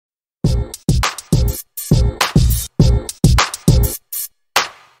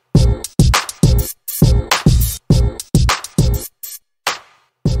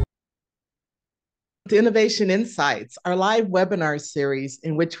to Innovation Insights, our live webinar series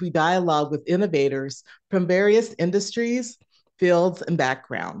in which we dialogue with innovators from various industries, fields, and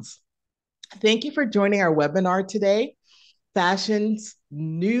backgrounds. Thank you for joining our webinar today, Fashion's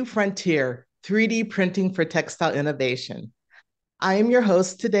New Frontier, 3D Printing for Textile Innovation. I am your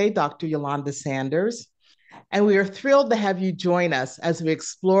host today, Dr. Yolanda Sanders, and we are thrilled to have you join us as we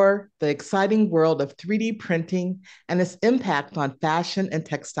explore the exciting world of 3D printing and its impact on fashion and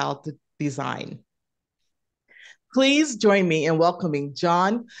textile design. Please join me in welcoming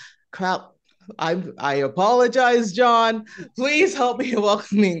John Crout. I apologize, John. Please help me in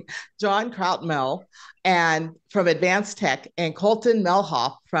welcoming John Crouthamel and from AdvancedTek and Colton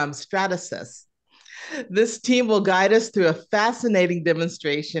Mehlhoff from Stratasys. This team will guide us through a fascinating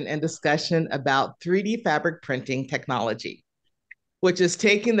demonstration and discussion about 3D fabric printing technology, which is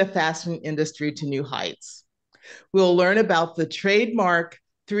taking the fashion industry to new heights. We'll learn about the trademark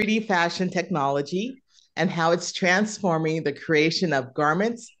 3D fashion technology and how it's transforming the creation of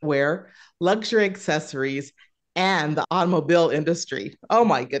garments, wear, luxury accessories, and the automobile industry. Oh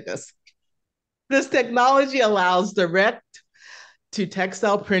my goodness. This technology allows direct to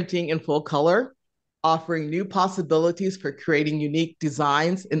textile printing in full color, offering new possibilities for creating unique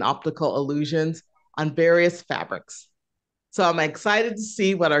designs and optical illusions on various fabrics. So I'm excited to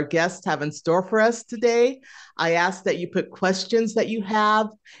see what our guests have in store for us today. I ask that you put questions that you have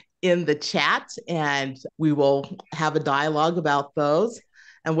in the chat, and we will have a dialogue about those.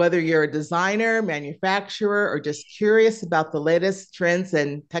 And whether you're a designer, manufacturer, or just curious about the latest trends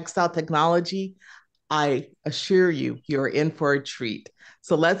in textile technology, I assure you, you're in for a treat.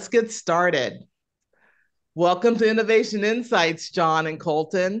 So let's get started. Welcome to Innovation Insights, John and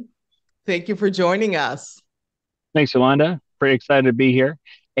Colton. Thank you for joining us. Thanks, Yolanda. Pretty excited to be here.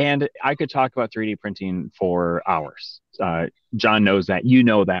 And I could talk about 3D printing for hours. John knows that. You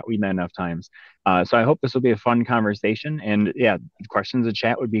know that. We've met enough times. So I hope this will be a fun conversation. And yeah, questions and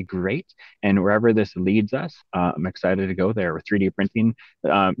chat would be great. And wherever this leads us, I'm excited to go there with 3D printing,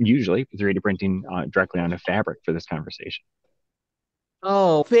 usually 3D printing directly onto fabric for this conversation.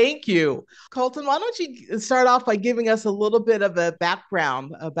 Oh, thank you. Colton, why don't you start off by giving us a little bit of a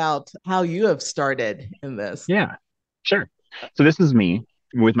background about how you have started in this? Yeah, sure. So this is me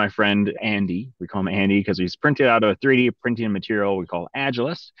with my friend Andy. We call him Andy because he's printed out of a 3D printing material we call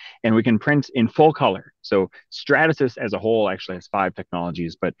Agilist, and we can print in full color. So Stratasys as a whole actually has 5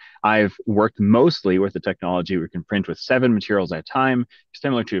 technologies, but I've worked mostly with the technology we can print with 7 materials at a time,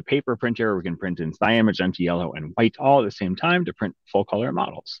 similar to a paper printer. We can print in cyan, magenta, yellow, and white all at the same time to print full color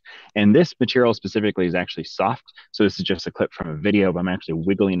models. And this material specifically is actually soft. So this is just a clip from a video, but I'm actually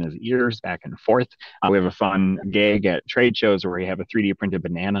wiggling his ears back and forth. We have a fun gig at trade shows where we have a 3D printed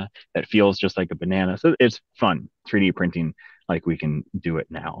banana that feels just like a banana. So it's fun, 3D printing like we can do it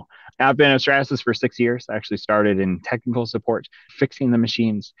now. I've been at Stratasys for 6 years. I actually started in technical support, fixing the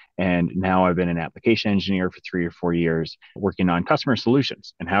machines. And now I've been an application engineer for 3 or 4 years, working on customer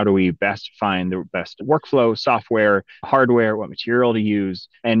solutions and how do we best find the best workflow, software, hardware, what material to use,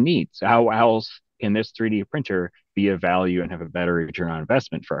 and needs. How else can this 3D printer be of value and have a better return on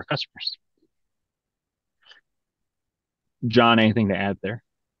investment for our customers? John, anything to add there?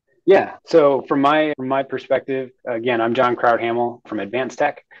 Yeah. So from my perspective, again, I'm John Crouthamel from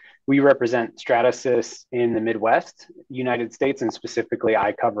AdvancedTek. We represent Stratasys in the Midwest, United States, and specifically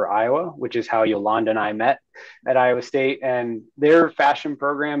I cover Iowa, which is how Yolanda and I met at Iowa State. And their fashion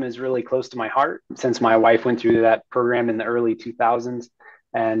program is really close to my heart since my wife went through that program in the early 2000s.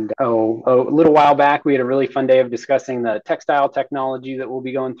 And a little while back, we had a really fun day of discussing the textile technology that we'll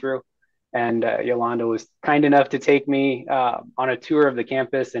be going through. And Yolanda was kind enough to take me on a tour of the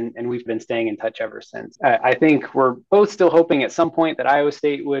campus, and we've been staying in touch ever since. I think we're both still hoping at some point that Iowa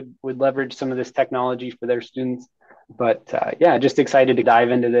State would leverage some of this technology for their students. But yeah, just excited to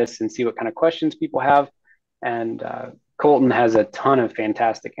dive into this and see what kind of questions people have. And Colton has a ton of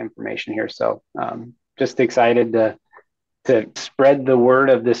fantastic information here. So just excited to spread the word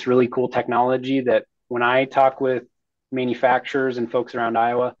of this really cool technology that when I talk with manufacturers and folks around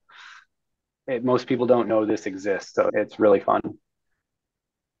Iowa, most people don't know this exists, so it's really fun.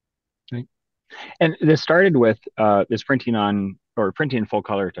 Right. And this started with this printing in full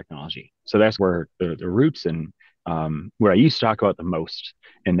color technology. So that's where the roots and what I used to talk about the most,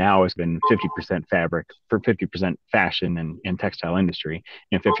 and now it's been 50% fabric for 50% fashion and textile industry,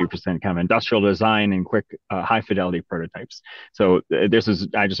 and 50% kind of industrial design and quick, high fidelity prototypes. So this is,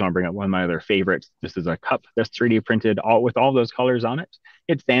 I just want to bring up one of my other favorites. This is a cup that's 3D printed all with all those colors on it.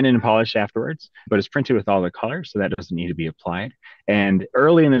 It's sanded and polished afterwards, but it's printed with all the colors, so that doesn't need to be applied. And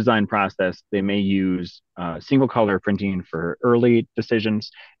early in the design process, they may use single color printing for early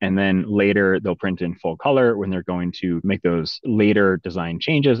decisions, and then later they'll print in full color when they're going to make those later design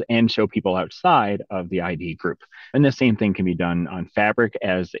changes and show people outside of the ID group. And the same thing can be done on fabric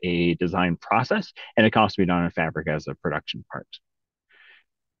as a design process, and it can also be done on fabric as a production part.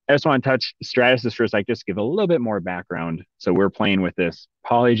 I just want to touch Stratasys for a sec, just give a little bit more background. So we're playing with this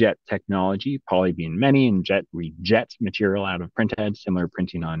polyjet technology, poly being many, and jet, we jet material out of printheads, similar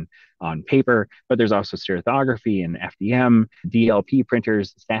printing on paper, but there's also stereothography and FDM, DLP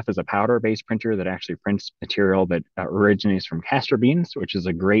printers. SAF is a powder-based printer that actually prints material that originates from castor beans, which is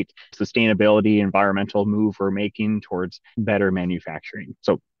a great sustainability, environmental move we're making towards better manufacturing.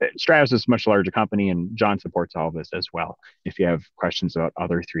 So Stratasys is a much larger company, and John supports all of this as well. If you have questions about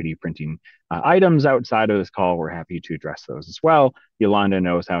other 3D printing items outside of this call, we're happy to address those as well. Yolanda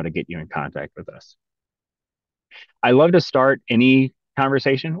knows how to get you in contact with us. I love to start any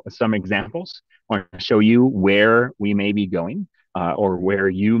conversation with some examples. I want to show you where we may be going or where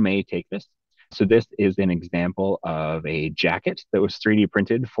you may take this. So this is an example of a jacket that was 3D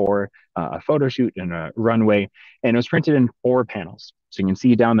printed for a photo shoot and a runway, and it was printed in 4 panels. So you can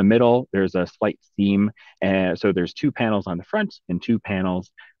see down the middle, there's a slight seam. So there's 2 panels on the front and 2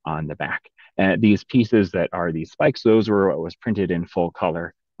 panels on the back. These pieces that are these spikes, those were what was printed in full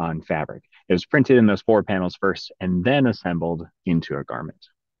color on fabric. It was printed in those 4 panels first and then assembled into a garment.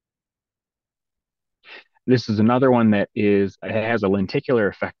 This is another one that has a lenticular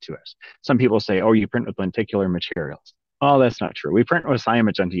effect to it. Some people say, oh, you print with lenticular materials. Oh, that's not true. We print with cyan,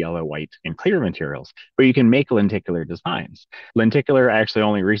 magenta, yellow, white, and clear materials, but you can make lenticular designs. Lenticular, I actually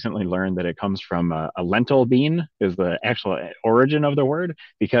only recently learned that it comes from a lentil bean is the actual origin of the word,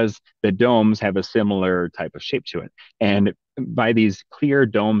 because the domes have a similar type of shape to it. And by these clear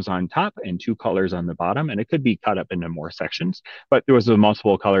domes on top and 2 colors on the bottom, and it could be cut up into more sections, but there was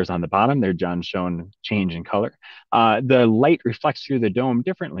multiple colors on the bottom. There, John's shown change in color. The light reflects through the dome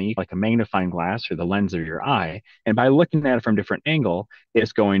differently, like a magnifying glass or the lens of your eye. And by looking at it from a different angle,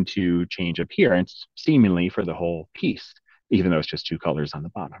 it's going to change appearance seemingly for the whole piece, even though it's just 2 colors on the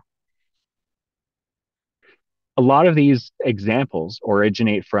bottom. A lot of these examples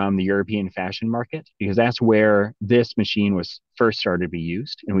originate from the European fashion market, because that's where this machine was first started to be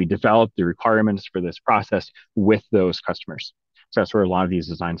used. And we developed the requirements for this process with those customers. So that's where a lot of these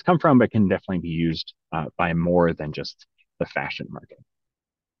designs come from, but can definitely be used by more than just the fashion market.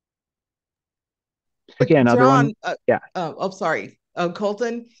 Okay, another John, one. Yeah. Sorry.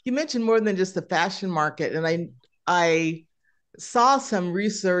 Colton, you mentioned more than just the fashion market. And I saw some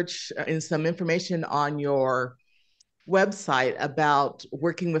research and some information on your website about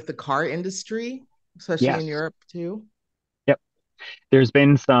working with the car industry, especially in Europe too. Yep. There's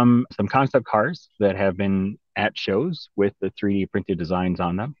been some concept cars that have been at shows with the 3D printed designs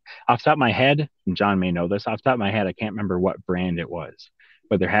on them. Off the top of my head, and John may know this, off the top of my head, I can't remember what brand it was,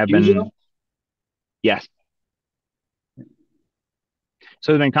 but there have been. Yes.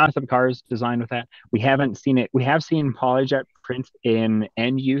 So there have been concept cars designed with that. We haven't seen it. We have seen polyjet print in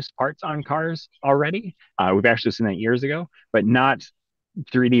end-use parts on cars already. We've actually seen that years ago, but not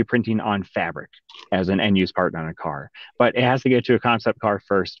 3D printing on fabric as an end-use part on a car. But it has to get to a concept car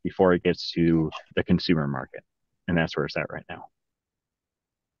first before it gets to the consumer market. And that's where it's at right now.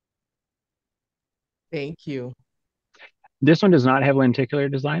 Thank you. This one does not have lenticular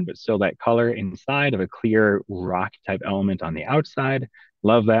design, but still that color inside of a clear rock type element on the outside.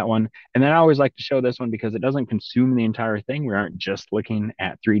 Love that one. And then I always like to show this one because it doesn't consume the entire thing. We aren't just looking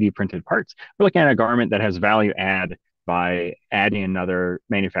at 3D printed parts. We're looking at a garment that has value add by adding another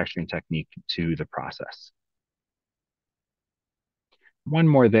manufacturing technique to the process. One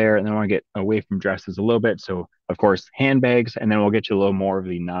more there, and then I want to get away from dresses a little bit. So, of course, handbags, and then we'll get you a little more of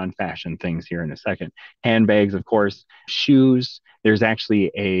the non-fashion things here in a second. Handbags, of course, shoes. There's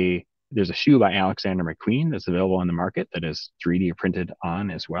actually a shoe by Alexander McQueen that's available on the market that is 3D printed on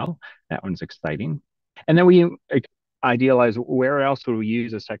as well. That one's exciting. And then we idealize where else would we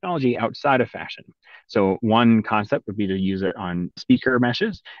use this technology outside of fashion. So one concept would be to use it on speaker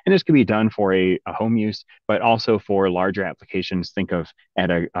meshes, and this could be done for a home use, but also for larger applications. Think of at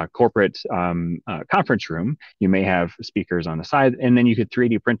a corporate conference room, you may have speakers on the side, and then you could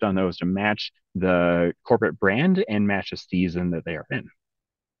 3D print on those to match the corporate brand and match the season that they are in.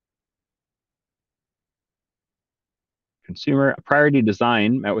 consumer. Priority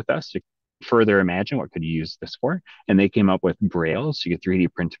Design met with us to further imagine what could you use this for. And they came up with Braille. So you could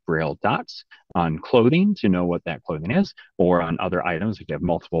 3D print Braille dots on clothing to know what that clothing is, or on other items. If you have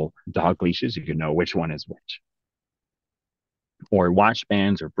multiple dog leashes, you can know which one is which. Or watch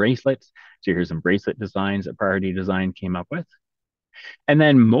bands or bracelets. So here's some bracelet designs that Priority Design came up with. And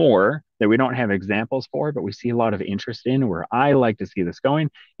then more that we don't have examples for, but we see a lot of interest in, where I like to see this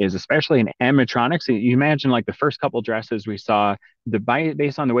going, is especially in animatronics. You imagine like the first couple dresses we saw,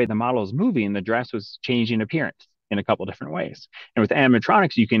 based on the way the model is moving, the dress was changing appearance in a couple different ways. And with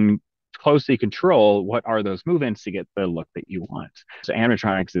animatronics, you can closely control what are those movements to get the look that you want. So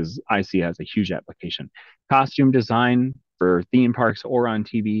animatronics I see as a huge application. Costume design for theme parks or on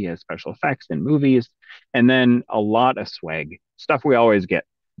TV as special effects in movies. And then a lot of swag, stuff we always get,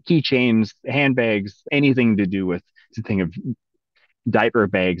 keychains, handbags, anything to do with, to think of diaper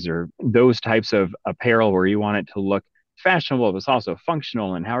bags or those types of apparel where you want it to look fashionable, but it's also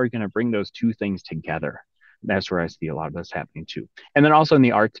functional. And how are you going to bring those two things together? That's where I see a lot of this happening too. And then also in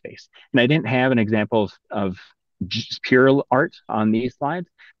the art space. And I didn't have an example of just pure art on these slides,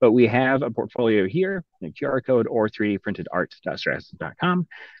 but we have a portfolio here, a QR code or 3D printed art.stratasys.com.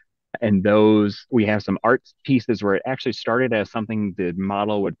 And those, we have some art pieces where it actually started as something the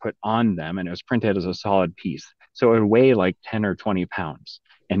model would put on them, and it was printed as a solid piece. So it would weigh like 10 or 20 pounds.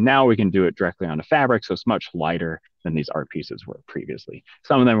 And now we can do it directly on a fabric, so it's much lighter than these art pieces were previously.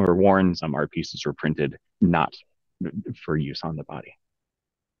 Some of them were worn, some art pieces were printed not for use on the body.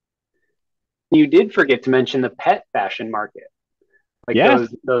 You did forget to mention the pet fashion market. Like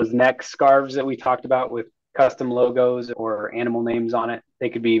those neck scarves that we talked about with custom logos or animal names on it. They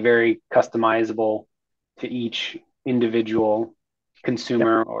could be very customizable to each individual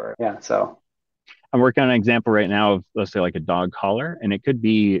consumer. So I'm working on an example right now of, let's say, like a dog collar, and it could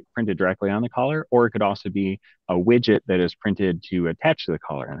be printed directly on the collar, or it could also be a widget that is printed to attach to the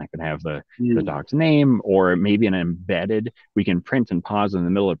collar, and I could have the dog's name, or maybe an embedded. We can print and pause in the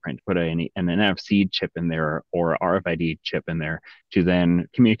middle of print, put an NFC chip in there or RFID chip in there to then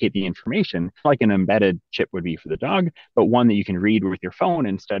communicate the information, like an embedded chip would be for the dog, but one that you can read with your phone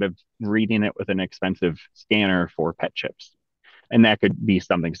instead of reading it with an expensive scanner for pet chips. And that could be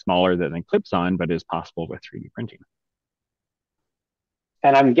something smaller than clips on, but is possible with 3D printing.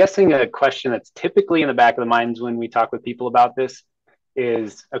 And I'm guessing a question that's typically in the back of the minds when we talk with people about this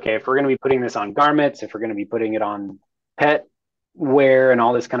is, okay, if we're going to be putting this on garments, if we're going to be putting it on pet wear and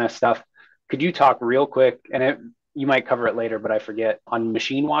all this kind of stuff, could you talk real quick, and you might cover it later, but I forget, on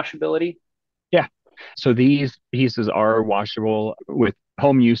machine washability? Yeah. So these pieces are washable with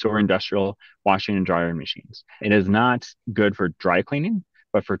home use or industrial washing and drying machines. It is not good for dry cleaning,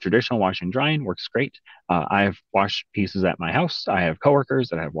 but for traditional washing and drying, works great. I have washed pieces at my house. I have coworkers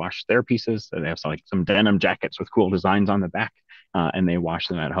that have washed their pieces. They have some denim jackets with cool designs on the back, and they wash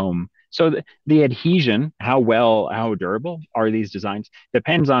them at home. So the adhesion, how durable are these designs,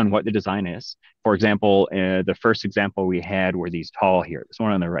 depends on what the design is. For example, the first example we had were these tall here, this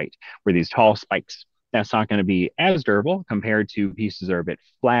one on the right, were these tall spikes. That's not going to be as durable compared to pieces that are a bit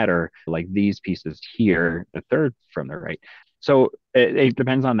flatter, like these pieces here, the third from the right. So it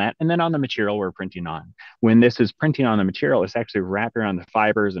depends on that. And then on the material we're printing on. When this is printing on the material, it's actually wrapped around the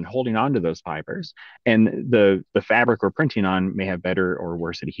fibers and holding on to those fibers. And the fabric we're printing on may have better or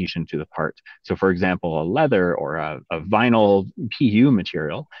worse adhesion to the part. So for example, a leather or a vinyl PU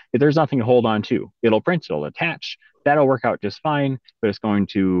material, if there's nothing to hold on to, it'll print, it'll attach. That'll work out just fine, but it's going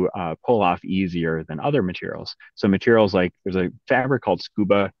to pull off easier than other materials. So materials like, there's a fabric called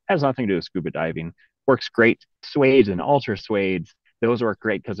scuba, has nothing to do with scuba diving, works great. Suedes and ultra suedes, those work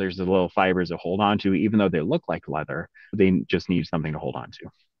great because there's the little fibers to hold on to, even though they look like leather, they just need something to hold on to.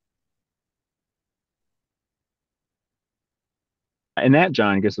 And that,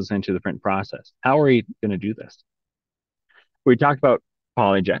 John, gets us into the print process. How are we going to do this? We talked about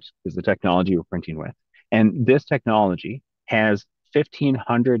PolyJet is the technology we're printing with. And this technology has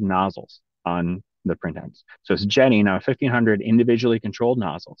 1,500 nozzles on the print ends. So it's jetting out 1,500 individually controlled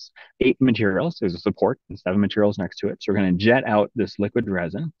nozzles, 8 materials. There's a support and 7 materials next to it. So we're going to jet out this liquid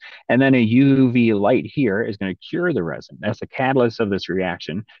resin. And then a UV light here is going to cure the resin. That's the catalyst of this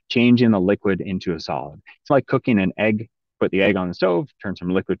reaction, changing the liquid into a solid. It's like cooking an egg. Put the egg on the stove, turns from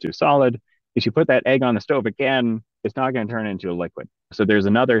liquid to a solid. If you put that egg on the stove again, it's not going to turn into a liquid. So there's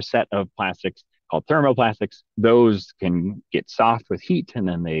another set of plastics called thermoplastics. Those can get soft with heat, and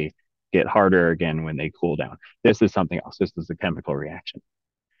then they get harder again when they cool down. This is something else. This is a chemical reaction.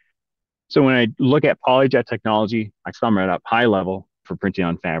 So when I look at PolyJet technology, I sum it up high level for printing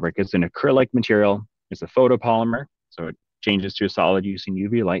on fabric. It's an acrylic material. It's a photopolymer, so it changes to a solid using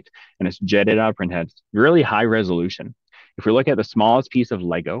UV light, and it's jetted out print heads, really high resolution. If we look at the smallest piece of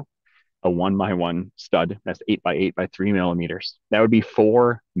Lego, a 1x1 stud that's 8x8 by 3 millimeters, that would be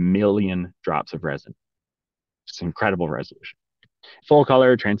 4 million drops of resin. It's incredible resolution. Full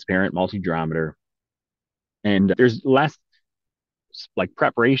color, transparent, multi-geometer. And there's less like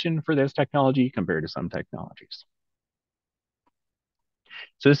preparation for this technology compared to some technologies.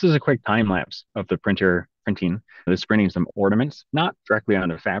 So this is a quick time lapse of the printer printing. This is printing some ornaments, not directly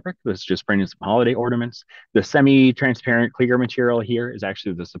onto fabric. This is just printing some holiday ornaments. The semi-transparent clear material here is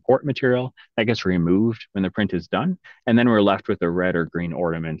actually the support material that gets removed when the print is done. And then we're left with the red or green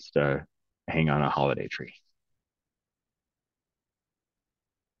ornaments to hang on a holiday tree.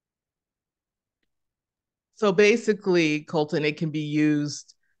 So basically, Colton, it can be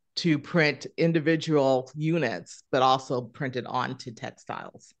used to print individual units, but also print it onto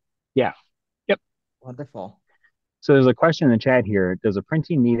textiles. Yeah. Yep. Wonderful. So there's a question in the chat here. Does a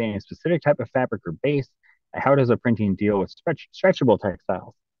printing need a specific type of fabric or base? How does a printing deal with stretchable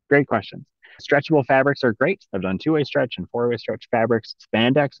textiles? Great question. Stretchable fabrics are great. I've done 2-way stretch and 4-way stretch fabrics.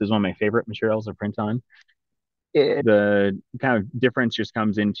 Spandex is one of my favorite materials to print on. The kind of difference just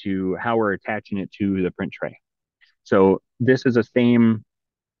comes into how we're attaching it to the print tray. So this is the same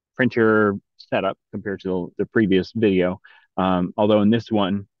printer setup compared to the previous video. Although in this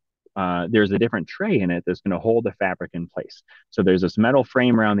one, there's a different tray in it that's going to hold the fabric in place. So there's this metal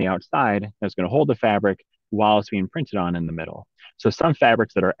frame around the outside that's going to hold the fabric while it's being printed on in the middle. So some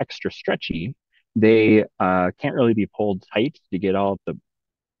fabrics that are extra stretchy, they can't really be pulled tight to get all the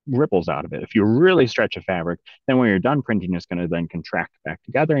ripples out of it. If you really stretch a fabric, then when you're done printing, it's going to then contract back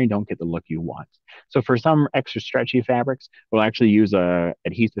together and you don't get the look you want. So for some extra stretchy fabrics, we'll actually use a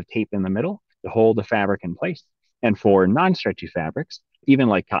adhesive tape in the middle to hold the fabric in place. And for non-stretchy fabrics, even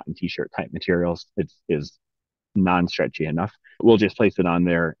like cotton t-shirt type materials, it is non-stretchy enough. We'll just place it on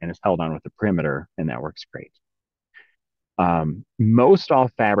there and it's held on with the perimeter, and that works great. Most all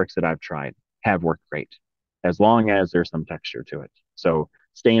fabrics that I've tried have worked great, as long as there's some texture to it. So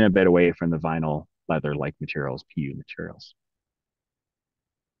staying a bit away from the vinyl leather-like materials, PU materials.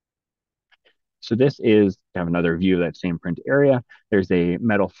 So this is kind of another view of that same print area. There's a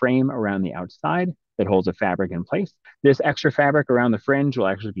metal frame around the outside that holds a fabric in place. This extra fabric around the fringe will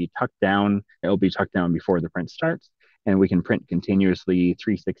actually be tucked down. It'll be tucked down before the print starts, and we can print continuously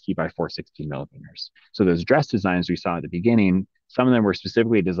 360 by 460 millimeters. So those dress designs we saw at the beginning, some of them were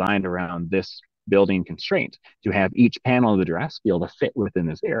specifically designed around this building constraint to have each panel of the dress be able to fit within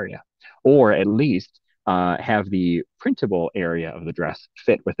this area, or at least have the printable area of the dress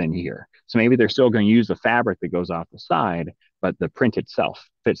fit within here. So maybe they're still going to use the fabric that goes off the side, but the print itself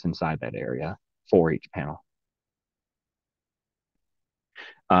fits inside that area for each panel.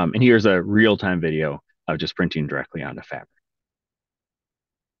 And here's a real-time video of just printing directly onto fabric.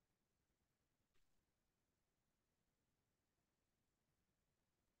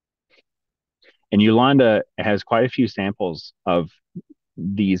 And Yolanda has quite a few samples of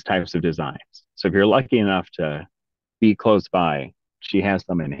these types of designs. So if you're lucky enough to be close by, she has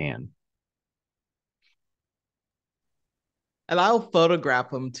them in hand. And I'll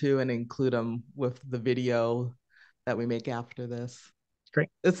photograph them too and include them with the video that we make after this. Great.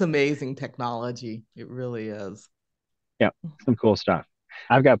 It's amazing technology. It really is. Yeah, some cool stuff.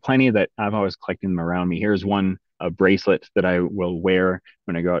 I've got plenty that I'm always collecting them around me. Here's one, a bracelet that I will wear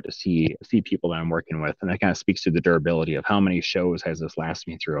when I go out to see people that I'm working with. And that kind of speaks to the durability of how many shows has this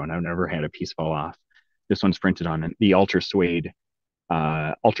lasted me through. And I've never had a piece fall off. This one's printed on the ultra suede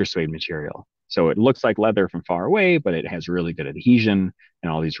material. So it looks like leather from far away, but it has really good adhesion,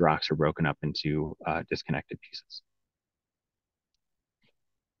 and all these rocks are broken up into disconnected pieces.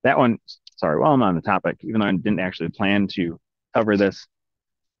 That one, sorry, while I'm on the topic, even though I didn't actually plan to cover this,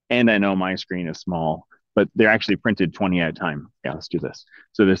 and I know my screen is small, but they're actually printed 20 at a time. Yeah, let's do this.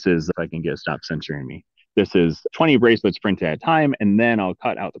 So this is, if I can get stop censoring me, this is 20 bracelets printed at a time, and then I'll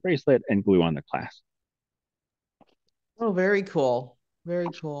cut out the bracelet and glue on the clasp. Oh, very cool. Very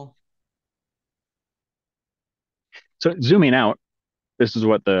cool. So zooming out, this is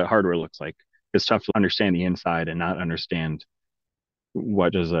what the hardware looks like. It's tough to understand the inside and not understand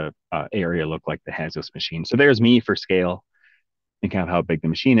what does a area look like that has this machine. So there's me for scale and kind of how big the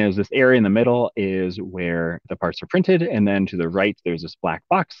machine is. This area in the middle is where the parts are printed. And then to the right, there's this black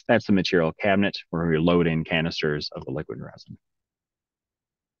box. That's the material cabinet where we load in canisters of the liquid resin.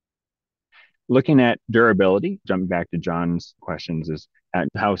 Looking at durability, jumping back to John's questions, is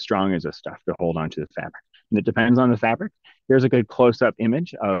how strong is this stuff to hold onto the fabric? And it depends on the fabric. Here's a good close-up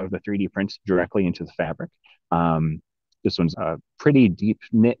image of the 3D print directly into the fabric. This one's a pretty deep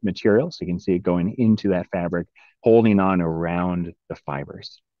knit material, so you can see it going into that fabric, holding on around the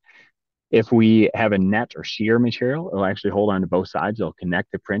fibers. If we have a net or sheer material, it'll actually hold on to both sides. It'll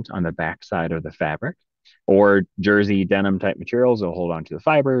connect the print on the back side of the fabric. Or jersey denim type materials, it'll hold on to the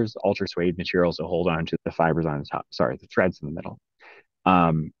fibers. Ultra suede materials will hold on to the fibers on the top, sorry, the threads in the middle.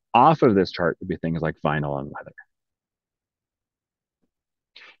 Off of this chart would be things like vinyl and leather.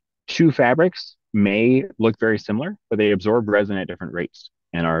 Shoe fabrics may look very similar, but they absorb resin at different rates.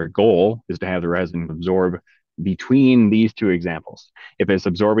 And our goal is to have the resin absorb between these two examples. If it's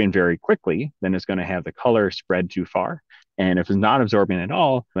absorbing very quickly, then it's going to have the color spread too far. And if it's not absorbing at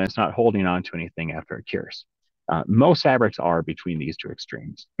all, then it's not holding on to anything after it cures. Most fabrics are between these two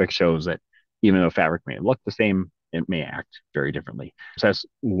extremes, which shows that even though fabric may look the same, it may act very differently. So that's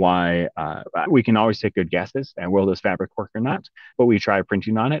why we can always take good guesses at will this fabric work or not, but we try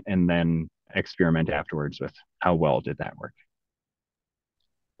printing on it and then experiment afterwards with how well did that work.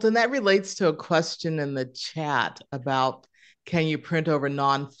 And that relates to a question in the chat about, can you print over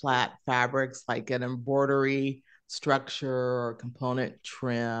non-flat fabrics like an embroidery structure or component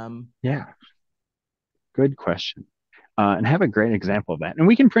trim? Yeah, good question. And have a great example of that. And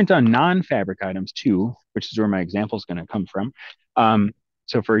we can print on non-fabric items too, which is where my example is going to come from.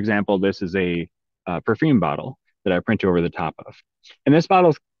 So for example, this is a perfume bottle that I print over the top of. And this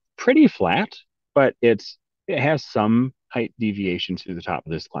bottle is pretty flat, but it has some height deviation to the top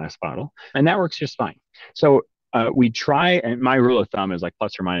of this glass bottle, and that works just fine. So we try, and my rule of thumb is like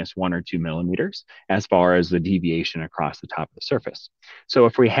plus or minus 1 or 2 millimeters as far as the deviation across the top of the surface. So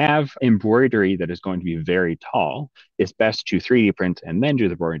if we have embroidery that is going to be very tall, it's best to 3D print and then do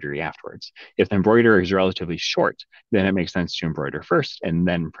the embroidery afterwards. If the embroidery is relatively short, then it makes sense to embroider first and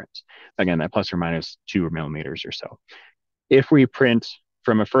then print. Again, that plus or minus 2 millimeters or so. If we print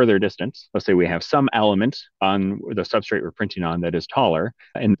from a further distance, let's say we have some element on the substrate we're printing on that is taller,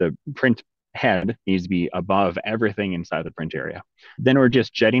 and the print head needs to be above everything inside the print area. Then we're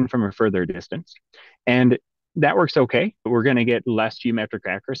just jetting from a further distance. And that works okay, but we're going to get less geometric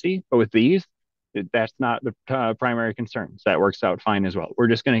accuracy. But with these, that's not the primary concern. So that works out fine as well. We're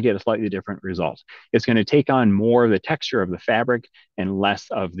just going to get a slightly different result. It's going to take on more of the texture of the fabric and less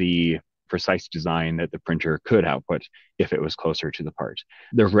of the precise design that the printer could output if it was closer to the part.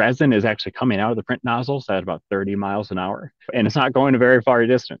 The resin is actually coming out of the print nozzles at about 30 miles an hour, and it's not going a very far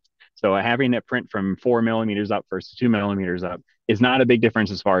distance. So having it print from 4 millimeters up versus 2 millimeters up is not a big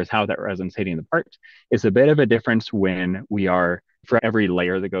difference as far as how that resin's hitting the part. It's a bit of a difference when we are, for every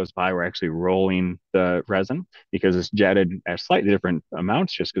layer that goes by, we're actually rolling the resin because it's jetted at slightly different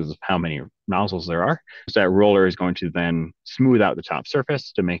amounts just because of how many nozzles there are. So that roller is going to then smooth out the top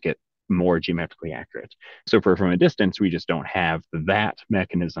surface to make it more geometrically accurate. So from a distance, we just don't have that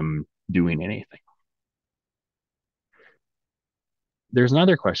mechanism doing anything. There's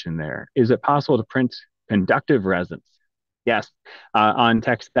another question there. Is it possible to print conductive resins? Yes. On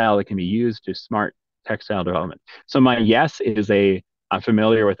textile, it can be used to smart textile development. So my yes is I'm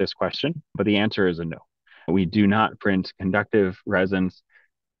familiar with this question, but the answer is a no. We do not print conductive resins.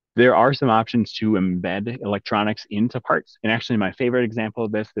 There are some options to embed electronics into parts. And actually, my favorite example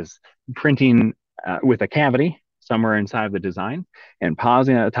of this is printing with a cavity somewhere inside of the design and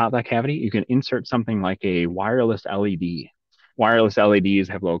pausing at the top of that cavity. You can insert something like a wireless LED. Wireless LEDs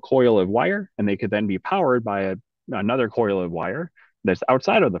have a little coil of wire, and they could then be powered by another coil of wire that's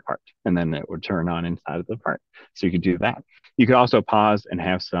outside of the part, and then it would turn on inside of the part. So you could do that. You could also pause and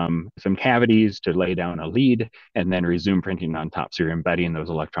have some cavities to lay down a lead and then resume printing on top. So you're embedding those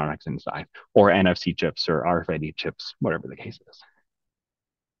electronics inside, or NFC chips or RFID chips, whatever the case is.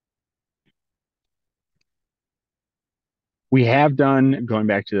 We have done, going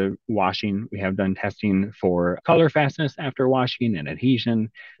back to washing, we have done testing for color fastness after washing and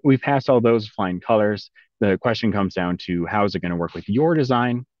adhesion. We've passed all those fine colors. The question comes down to how is it going to work with your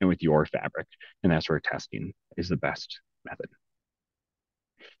design and with your fabric? And that's where testing is the best method.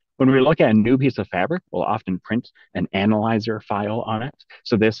 When we look at a new piece of fabric, we'll often print an analyzer file on it.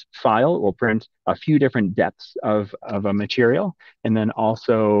 So this file will print a few different depths of a material, and then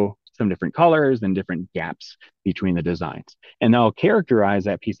also some different colors and different gaps between the designs. And they'll characterize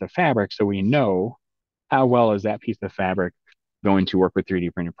that piece of fabric so we know how well is that piece of fabric going to work with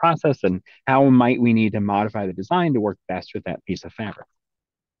 3D printing process, and how might we need to modify the design to work best with that piece of fabric.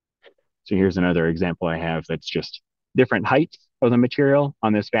 So here's another example I have that's just different heights of the material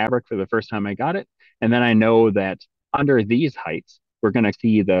on this fabric for the first time I got it. And then I know that under these heights, we're going to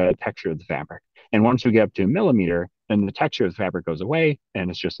see the texture of the fabric. And once we get up to a millimeter, then the texture of the fabric goes away and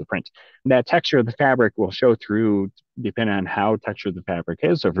it's just the print. That texture of the fabric will show through depending on how textured the fabric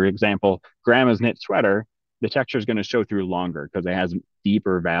is. So for example, grandma's knit sweater, the texture is going to show through longer because it has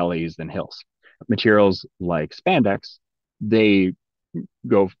deeper valleys than hills. Materials like spandex, they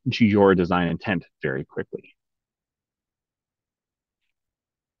go to your design intent very quickly.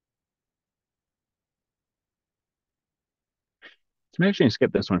 So I'm actually going to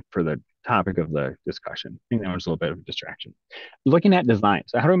skip this one for the topic of the discussion. I think that was a little bit of a distraction. Looking at design.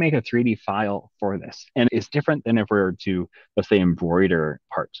 So how do we make a 3D file for this? And it's different than if we were to, let's say, embroider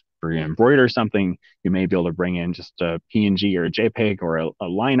parts. If you're going to embroider something, you may be able to bring in just a PNG or a JPEG or a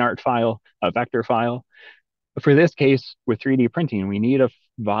line art file, a vector file. But for this case, with 3D printing, we need a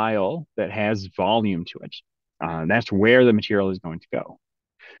file that has volume to it. That's where the material is going to go.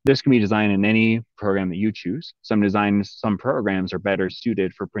 This can be designed in any program that you choose. Some programs are better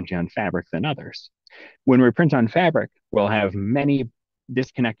suited for printing on fabric than others. When we print on fabric, we'll have many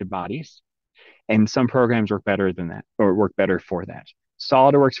disconnected bodies, and some programs work better than that, or work better for that.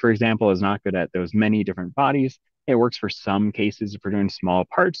 SolidWorks, for example, is not good at those many different bodies. It works for some cases if we're doing small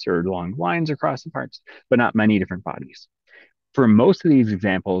parts or long lines across the parts, but not many different bodies. For most of these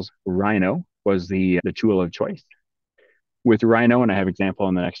examples, Rhino was the tool of choice. With Rhino, and I have an example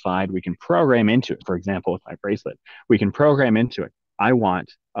on the next slide, we can program into it. For example, with my bracelet, we can program into it. I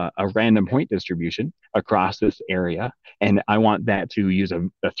want a random point distribution across this area, and I want that to use a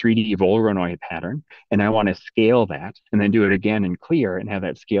 3D Voronoi pattern, and I want to scale that, and then do it again in clear and have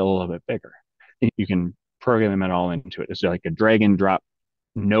that scale a little bit bigger. You can program it all into it. It's like a drag and drop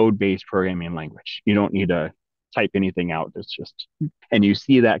node-based programming language. You don't need to type anything out. It's just, and you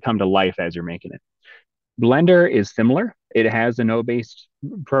see that come to life as you're making it. Blender is similar. It has a node-based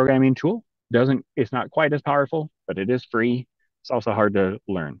programming tool. It's not quite as powerful, but it is free. It's also hard to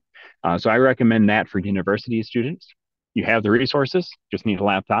learn. So I recommend that for university students. You have the resources, just need a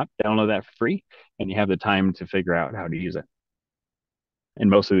laptop, download that for free, and you have the time to figure out how to use it. And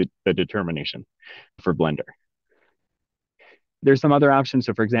mostly the determination for Blender. There's some other options.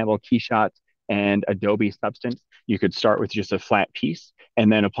 So for example, Keyshot and Adobe Substance, you could start with just a flat piece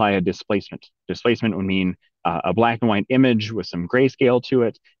and then apply a displacement. Displacement would mean a black and white image with some grayscale to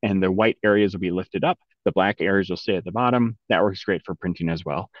it, and the white areas will be lifted up. The black areas will stay at the bottom. That works great for printing as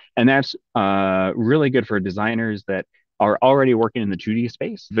well. And that's really good for designers that are already working in the 2D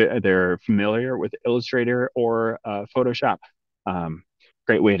space. They're familiar with Illustrator or Photoshop.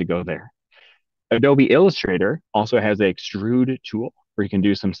 Great way to go there. Adobe Illustrator also has an extrude tool where you can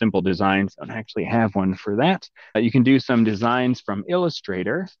do some simple designs. I actually have one for that. You can do some designs from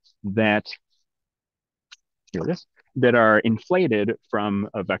Illustrator that, here it is, that are inflated from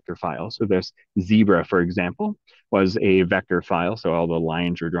a vector file. So this zebra, for example, was a vector file. So all the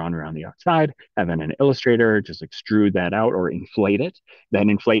lines are drawn around the outside, and then an Illustrator just extrude that out or inflate it. Then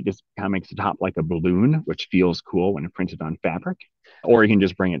inflate just kind of makes the top like a balloon, which feels cool when printed on fabric. Or you can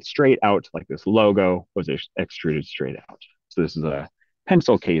just bring it straight out, like this logo was extruded straight out. So this is a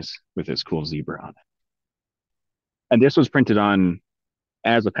pencil case with this cool zebra on it. And this was printed on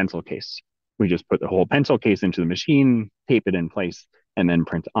as a pencil case. We just put the whole pencil case into the machine, tape it in place, and then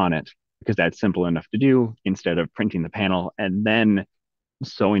print on it, because that's simple enough to do instead of printing the panel and then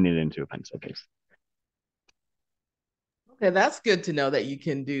sewing it into a pencil case. Okay, that's good to know that you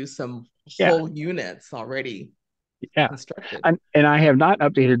can do some full units already. Yeah, and I have not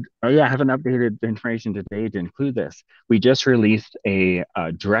updated, I haven't updated the information today to include this. We just released a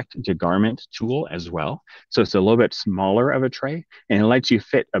direct to garment tool as well. So it's a little bit smaller of a tray, and it lets you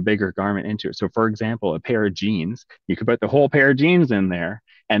fit a bigger garment into it. So for example, a pair of jeans, you could put the whole pair of jeans in there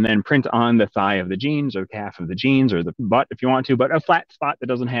and then print on the thigh of the jeans or calf of the jeans or the butt if you want to, but a flat spot that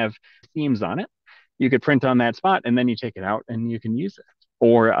doesn't have seams on it. You could print on that spot and then you take it out and you can use it.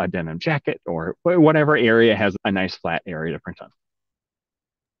 Or a denim jacket, or whatever area has a nice flat area to print on.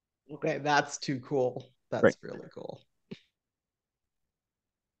 Okay, that's too cool. That's really cool.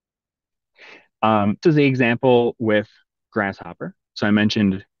 This is the example with Grasshopper. So I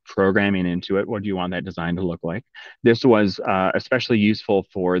mentioned programming into it. What do you want that design to look like? This was especially useful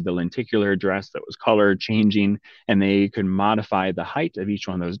for the lenticular dress that was color changing, and they could modify the height of each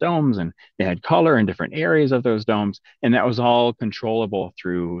one of those domes, and they had color in different areas of those domes, and that was all controllable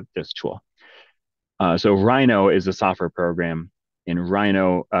through this tool. So Rhino is a software program. In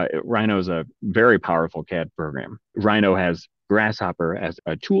Rhino, Rhino is a very powerful CAD program. Rhino has Grasshopper as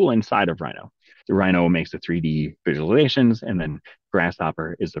a tool inside of Rhino. The Rhino makes the 3D visualizations, and then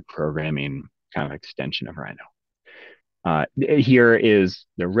Grasshopper is the programming kind of extension of Rhino. Here is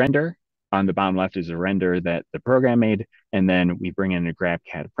the render. On the bottom left is a render that the program made, and then we bring in a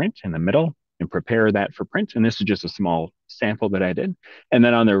GrabCAD print in the middle and prepare that for print. And this is just a small sample that I did. And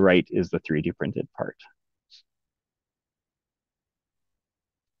then on the right is the 3D printed part.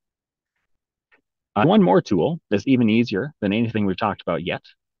 One more tool that's even easier than anything we've talked about yet.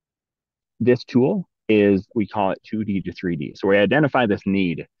 This tool is we call it 2D to 3D. So we identify this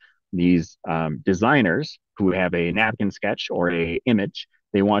need. These designers who have a napkin sketch or a image,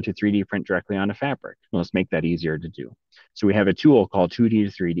 they want to 3D print directly onto fabric. Let's make that easier to do. So we have a tool called 2D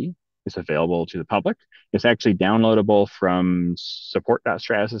to 3D. It's available to the public. It's actually downloadable from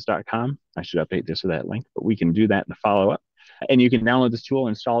support.stratasys.com. I should update this with that link, but we can do that in the follow-up. And you can download this tool,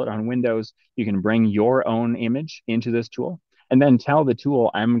 install it on Windows. You can bring your own image into this tool and then tell the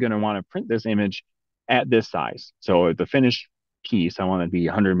tool, I'm going to want to print this image at this size. So the finished piece, I want it to be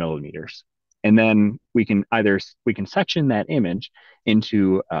 100 millimeters. And then we can section that image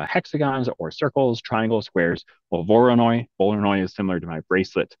into hexagons or circles, triangles, squares. Well, Voronoi is similar to my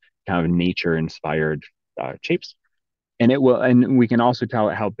bracelet, kind of nature-inspired shapes. And we can also tell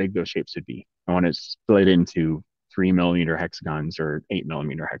it how big those shapes would be. I want it split into 3 millimeter hexagons or 8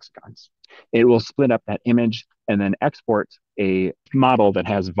 millimeter hexagons. It will split up that image and then export a model that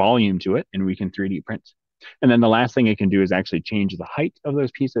has volume to it, and we can 3D print. And then the last thing it can do is actually change the height of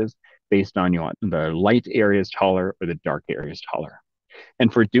those pieces based on the light areas taller or the dark areas taller.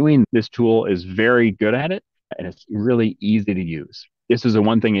 And for doing this tool is very good at it, and it's really easy to use. This is the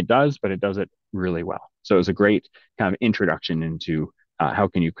one thing it does, but it does it really well. So it's a great kind of introduction into how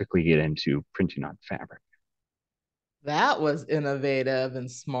can you quickly get into printing on fabric. That was innovative and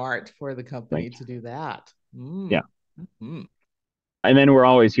smart for the company Right. to do that. Yeah. Mm-hmm. And then we're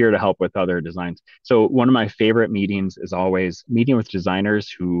always here to help with other designs. So one of my favorite meetings is always meeting with designers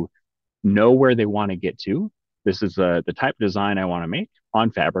who know where they want to get to. This is the type of design I want to make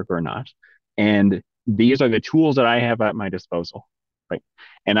on fabric or not. And these are the tools that I have at my disposal. Right.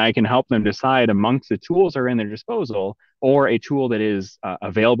 And I can help them decide amongst the tools that are in their disposal or a tool that is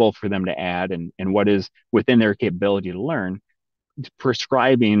available for them to add and what is within their capability to learn,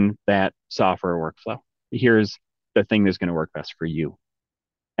 prescribing that software workflow. Here's the thing that's going to work best for you.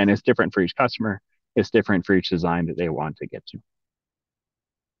 And it's different for each customer. It's different for each design that they want to get to.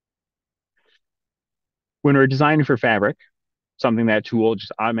 When we're designing for fabric, something that tool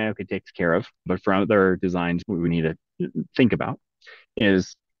just automatically takes care of, but for other designs, we need to think about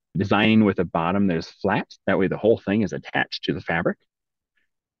is designing with a bottom that is flat. That way the whole thing is attached to the fabric.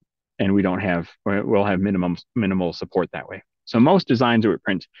 And we'll have minimal support that way. So most designs that we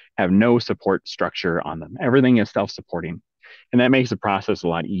print have no support structure on them. Everything is self-supporting. And that makes the process a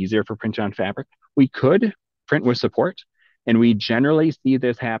lot easier for printing on fabric. We could print with support, and we generally see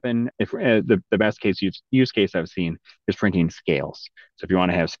this happen if the best use case I've seen is printing scales. So if you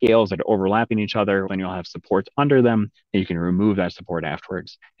want to have scales that are overlapping each other, then you'll have support under them, and you can remove that support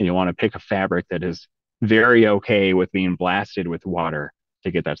afterwards. And you want to pick a fabric that is very okay with being blasted with water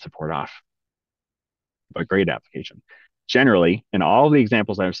to get that support off. But great application. Generally, and all the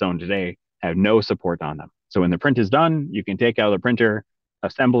examples I've shown today have no support on them. So when the print is done, you can take out the printer,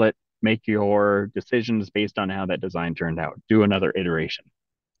 assemble it, make your decisions based on how that design turned out. Do another iteration.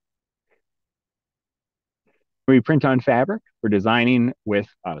 When we print on fabric, we're designing with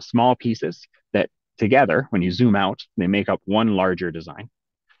small pieces that together, when you zoom out, they make up one larger design.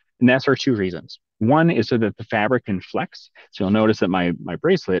 And that's for two reasons. One is so that the fabric can flex. So you'll notice that my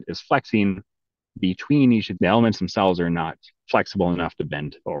bracelet is flexing between each of the elements themselves are not flexible enough to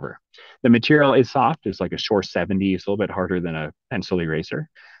bend over. The material is soft. It's like a Shore 70. It's a little bit harder than a pencil eraser,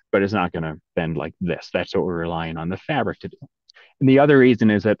 but it's not going to bend like this. That's what we're relying on the fabric to do. And the other reason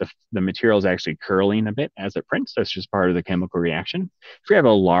is that the material is actually curling a bit as it prints. That's just part of the chemical reaction. If you have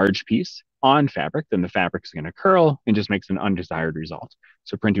a large piece on fabric, then the fabric is going to curl and just makes an undesired result.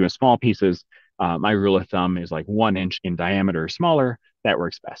 So printing with small pieces, my rule of thumb is like 1 inch in diameter or smaller. That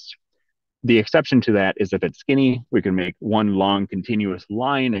works best. The exception to that is if it's skinny, we can make one long continuous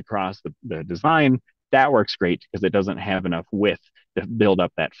line across the design. That works great because it doesn't have enough width to build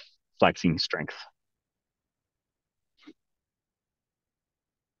up that flexing strength.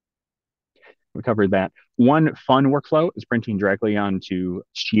 We covered that. One fun workflow is printing directly onto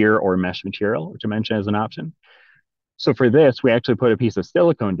sheer or mesh material, which I mentioned as an option. So for this, we actually put a piece of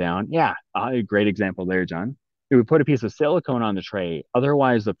silicone down. Yeah, a great example there, John. We would put a piece of silicone on the tray.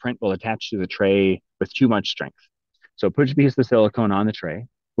 Otherwise, the print will attach to the tray with too much strength. So put a piece of silicone on the tray.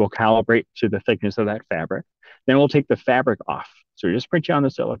 We'll calibrate to the thickness of that fabric. Then we'll take the fabric off. So we just print you on the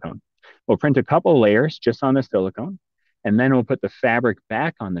silicone. We'll print a couple layers just on the silicone. And then we'll put the fabric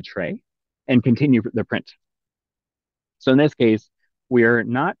back on the tray and continue the print. So in this case, we're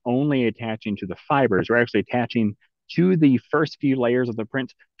not only attaching to the fibers, we're actually attaching to the first few layers of the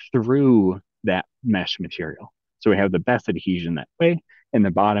print through that mesh material. So we have the best adhesion that way, and the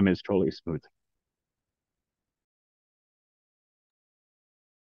bottom is totally smooth.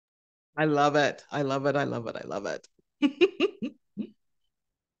 I love it. I love it. I love it. I love it.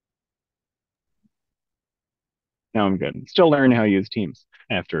 Now I'm good. Still learning how to use Teams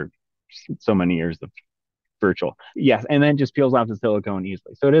after so many years of virtual. Yes, and then just peels off the silicone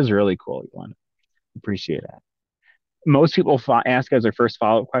easily. So it is really cool. You want to appreciate that. Most people ask as their first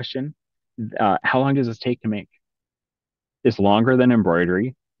follow-up question, how long does this take to make? It's longer than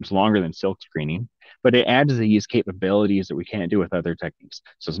embroidery. It's longer than silk screening, but it adds these capabilities that we can't do with other techniques.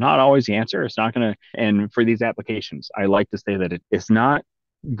 So it's not always the answer. It's not going to, and for these applications, I like to say that it's not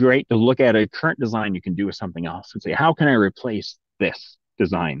great to look at a current design you can do with something else and say, how can I replace this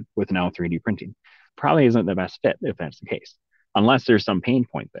design with now 3D printing? Probably isn't the best fit if that's the case, unless there's some pain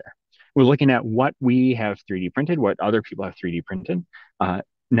point there. We're looking at what we have 3D printed, what other people have 3D printed.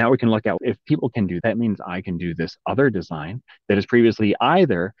 Now we can look at if people can do that means I can do this other design that is previously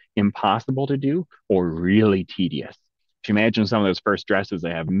either impossible to do or really tedious. If you imagine some of those first dresses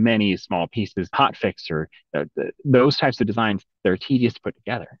that have many small pieces, hot fix or those types of designs, they're tedious to put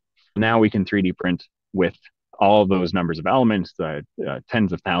together. Now we can 3D print with all of those numbers of elements,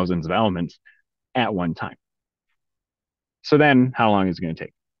 tens of thousands of elements at one time. So then how long is it going to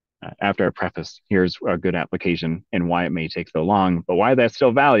take? After I preface, here's a good application and why it may take so long, but why that's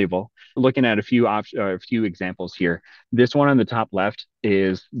still valuable. Looking at a few examples here. This one on the top left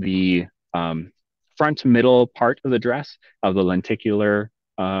is the front middle part of the dress of the lenticular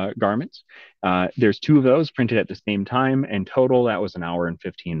garments. There's two of those printed at the same time, and total that was 1 hour and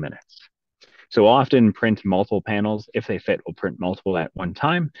 15 minutes. So we'll often print multiple panels. If they fit, we'll print multiple at one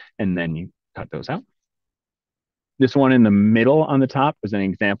time, and then you cut those out. This one in the middle on the top is an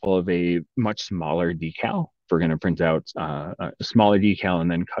example of a much smaller decal. If we're going to print out a smaller decal and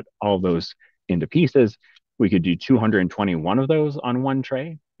then cut all of those into pieces, we could do 221 of those on one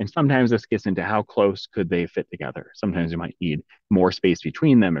tray. And sometimes this gets into how close could they fit together. Sometimes you might need more space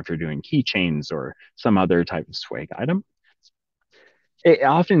between them if you're doing keychains or some other type of swag item. It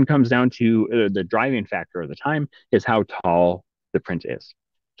often comes down to the driving factor of the time is how tall the print is.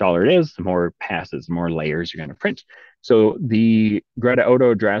 Taller it is, the more passes, the more layers you're going to print. So the Greta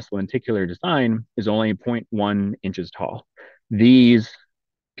Odo dress lenticular design is only 0.1 inches tall. These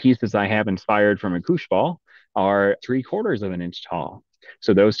pieces I have inspired from a couche ball are 3/4 of an inch tall.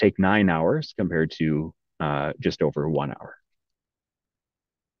 So those take 9 hours compared to just over 1 hour.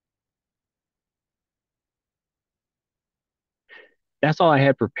 That's all I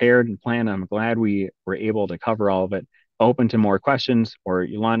had prepared and planned. I'm glad we were able to cover all of it. Open to more questions, or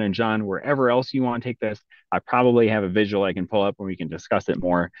Yolanda and John, wherever else you want to take this. I probably have a visual I can pull up and we can discuss it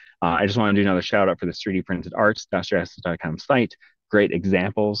more. I just want to do another shout out for this 3D printed arts.stratasys.com site. Great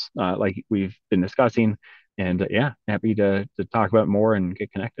examples like we've been discussing. And yeah, happy to talk about more and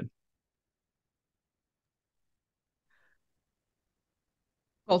get connected.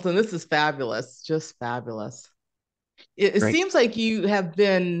 Colton, this is fabulous, just fabulous. It seems like you have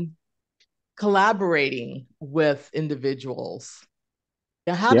been collaborating with individuals.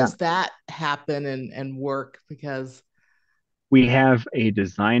 How does that happen and work? Because we have a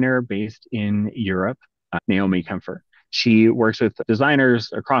designer based in Europe, Naomi Kempfer. She works with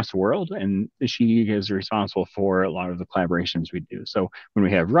designers across the world, and she is responsible for a lot of the collaborations we do. So when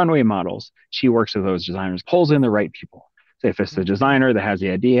we have runway models, she works with those designers, pulls in the right people. So if it's the designer that has the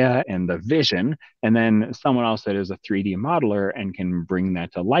idea and the vision, and then someone else that is a 3D modeler and can bring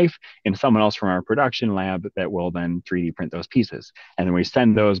that to life, and someone else from our production lab that will then 3D print those pieces. And then we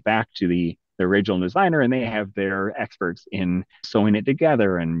send those back to the original designer, and they have their experts in sewing it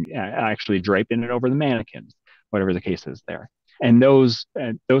together and actually draping it over the mannequins, whatever the case is there. And those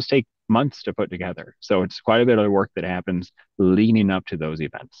take months to put together. So it's quite a bit of the work that happens leading up to those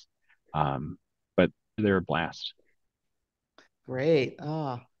events. But they're a blast. Great.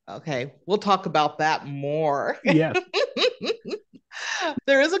 Oh, okay. We'll talk about that more. Yes.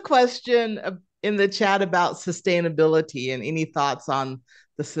 There is a question in the chat about sustainability and any thoughts on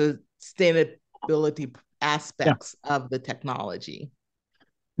the sustainability aspects of the technology.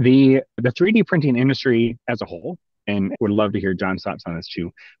 The 3D printing industry as a whole, and would love to hear John's thoughts on this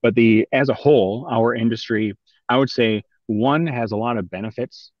too, but as a whole, our industry, I would say one has a lot of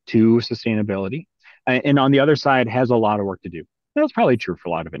benefits to sustainability, and on the other side has a lot of work to do. That's probably true for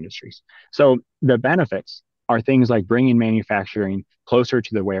a lot of industries. So the benefits are things like bringing manufacturing closer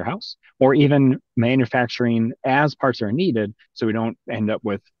to the warehouse, or even manufacturing as parts are needed, so we don't end up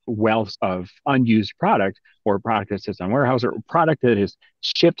with wealth of unused product, or product that sits on warehouse, or product that is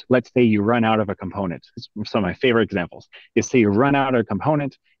shipped. Let's say you run out of a component. Some of my favorite examples is, say you run out of a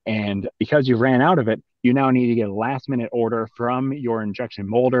component, and because you ran out of it, you now need to get a last minute order from your injection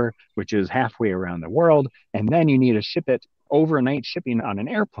molder, which is halfway around the world, and then you need to ship it overnight shipping on an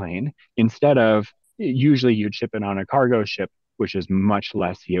airplane instead of usually you'd ship it on a cargo ship, which is much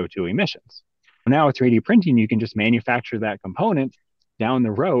less CO2 emissions. Now with 3D printing, you can just manufacture that component down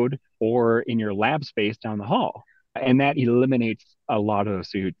the road or in your lab space down the hall. And that eliminates a lot of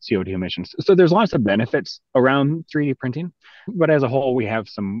CO2 emissions. So there's lots of benefits around 3D printing, but as a whole, we have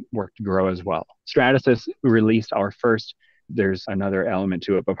some work to grow as well. Stratasys released our first, there's another element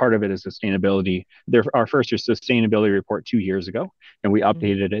to it, but part of it is sustainability. Our first sustainability report 2 years ago, and we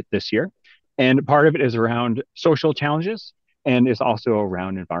updated it this year. And part of it is around social challenges and is also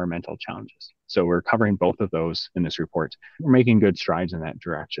around environmental challenges. So we're covering both of those in this report. We're making good strides in that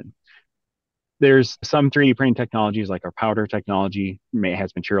direction. There's some 3D printing technologies like our powder technology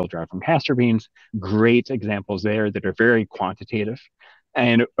has material derived from castor beans. Great examples there that are very quantitative.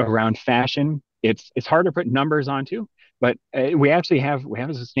 And around fashion, it's hard to put numbers onto, but we actually have a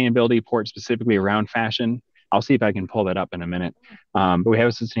sustainability report specifically around fashion. I'll see if I can pull that up in a minute. But we have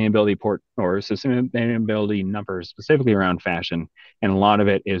a sustainability report or sustainability numbers specifically around fashion. And a lot of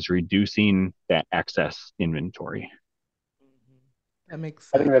it is reducing that excess inventory. That makes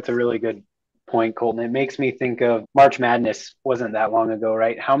sense. I think that's a really good point, Colton. It makes me think of March Madness wasn't that long ago,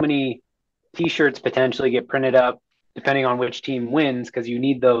 right? How many t-shirts potentially get printed up depending on which team wins, because you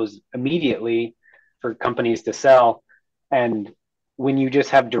need those immediately for companies to sell. And when you just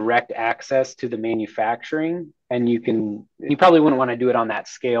have direct access to the manufacturing, and you probably wouldn't want to do it on that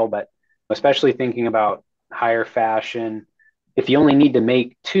scale, but especially thinking about higher fashion, if you only need to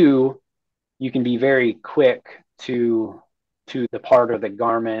make two, you can be very quick to the part or the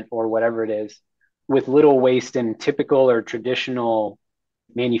garment or whatever it is with little waste in typical or traditional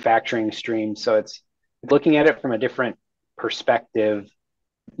manufacturing streams. So it's looking at it from a different perspective.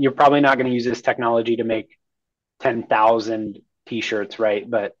 You're probably not going to use this technology to make 10,000 t-shirts, right?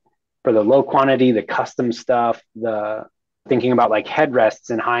 But for the low quantity, the custom stuff, the thinking about like headrests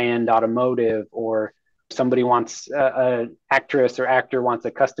in high-end automotive, or somebody wants a actress or actor wants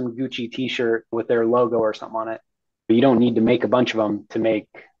a custom Gucci t-shirt with their logo or something on it. But you don't need to make a bunch of them to make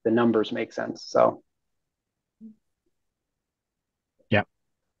the numbers make sense. So yeah,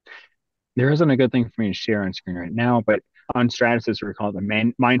 there isn't a good thing for me to share on screen right now, but on Stratasys, we call it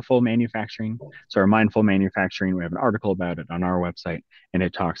the mindful manufacturing. So our mindful manufacturing, we have an article about it on our website, and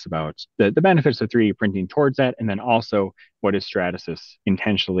it talks about the benefits of 3D printing towards that, and then also what is Stratasys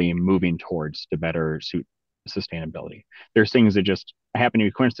intentionally moving towards to better suit sustainability. There's things that just happen to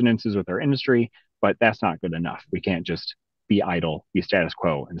be coincidences with our industry, but that's not good enough. We can't just be idle, be status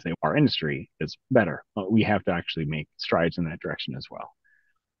quo, and say our industry is better. We have to actually make strides in that direction as well.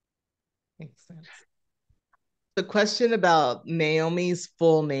 Makes sense. The question about Naomi's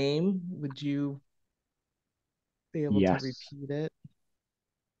full name, would you be able to repeat it?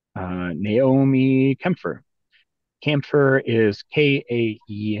 Naomi Kempfer. Kempfer is Kaempfer.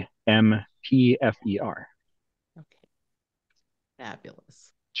 Okay.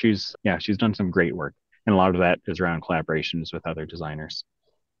 Fabulous. She's done some great work. And a lot of that is around collaborations with other designers.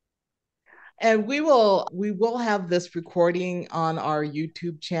 And we will have this recording on our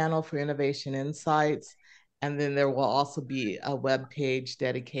YouTube channel for Innovation Insights. And then there will also be a web page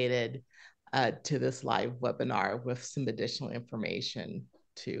dedicated to this live webinar with some additional information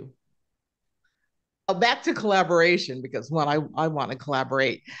too. Back to collaboration, because I want to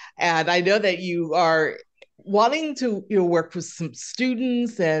collaborate. And I know that you are wanting to work with some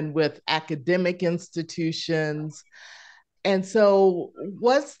students and with academic institutions. And so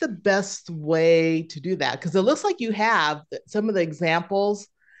what's the best way to do that? Because it looks like you have some of the examples.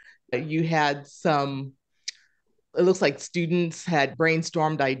 You had it looks like students had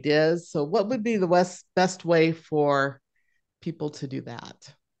brainstormed ideas. So what would be the best way for people to do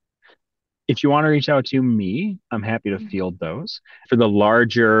that? If you want to reach out to me, I'm happy to field those. For the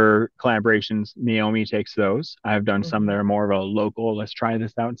larger collaborations, Naomi takes those. I've done some that are more of a local, let's try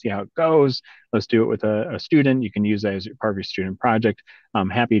this out and see how it goes. Let's do it with a student. You can use that as part of your student project. I'm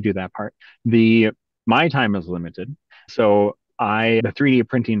happy to do that part. My time is limited. So the 3D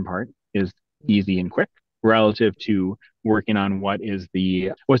printing part is easy and quick relative to working on what's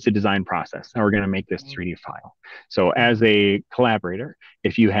the design process. How we're going to make this 3D file. So as a collaborator,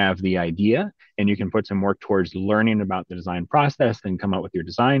 if you have the idea and you can put some work towards learning about the design process and come up with your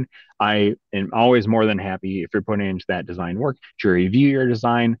design, I am always more than happy if you're putting into that design work to review your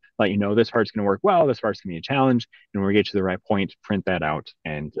design, let you know this part's going to work well, this part's going to be a challenge, and when we get to the right point, print that out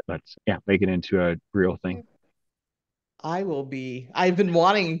and let's make it into a real thing. I've been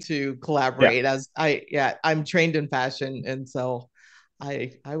wanting to collaborate I'm trained in fashion. And so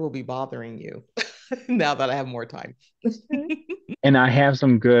I will be bothering you now that I have more time. And I have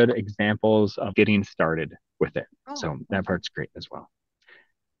some good examples of getting started with it. So that part's great as well.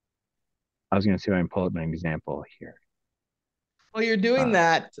 I was going to see if I can pull up an example here. Well, you're doing Uh,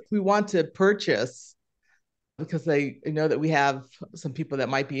 that. We want to purchase because I know that we have some people that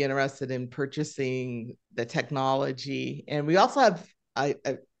might be interested in purchasing the technology. And we also have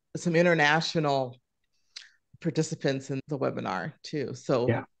some international participants in the webinar too. So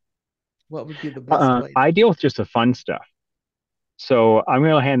yeah. what would be the best way? I deal with just the fun stuff. So I'm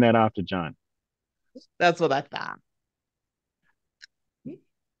going to hand that off to John. That's what I thought.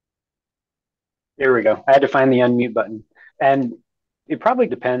 Here we go. I had to find the unmute button. And it probably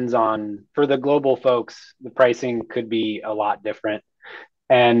depends on, for the global folks, the pricing could be a lot different.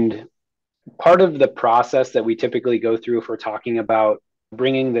 And part of the process that we typically go through if we're talking about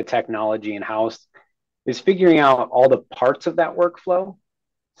bringing the technology in house is figuring out all the parts of that workflow.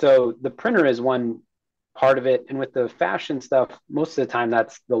 So the printer is one part of it. And with the fashion stuff, most of the time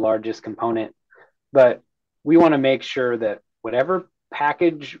that's the largest component. But we want to make sure that whatever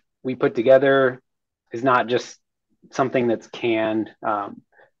package we put together is not just something that's canned,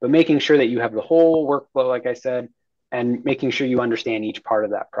 but making sure that you have the whole workflow, like I said, and making sure you understand each part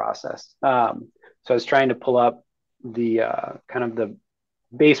of that process. So I was trying to pull up the kind of the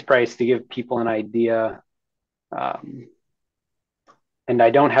base price to give people an idea. And I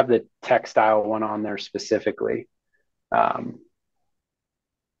don't have the textile one on there specifically. Oh,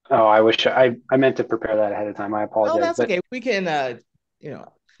 I wish I meant to prepare that ahead of time. I apologize. Oh, that's okay. We can, Yeah.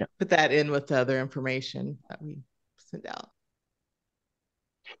 put that in with the other information that we send out.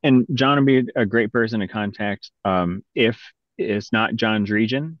 And John would be a great person to contact. If it's not John's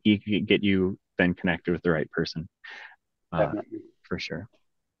region, he could get you then connected with the right person. Definitely. For sure.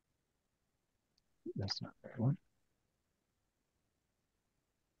 That's not the right one.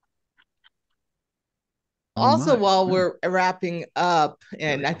 Also, while we're wrapping up,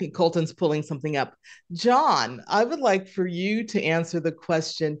 and I think Colton's pulling something up, John, I would like for you to answer the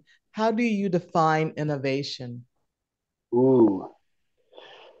question, how do you define innovation? Ooh,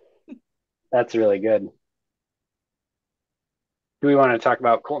 that's really good. Do we want to talk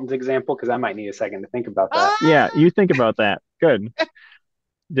about Colton's example? Because I might need a second to think about that. Yeah, you think about that. Good.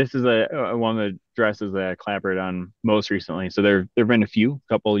 This is one of the dresses that I collaborated on most recently. So there've been a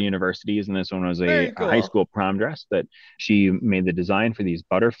couple of universities, and this one was a high school prom dress that she made the design for these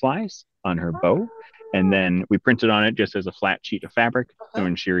butterflies on her bow. And then we printed on it just as a flat sheet of fabric. And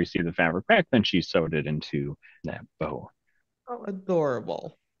when she received the fabric back, then she sewed it into that bow. Oh,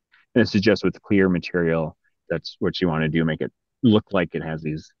 adorable. And this is just with clear material. That's what you want to do, make it look like it has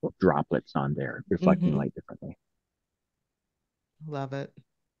these droplets on there, reflecting light differently. Love it.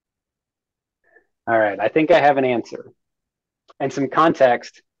 All right, I think I have an answer. And some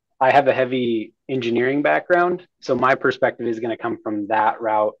context, I have a heavy engineering background, so my perspective is going to come from that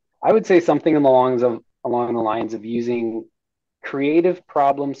route. I would say something along the lines of using creative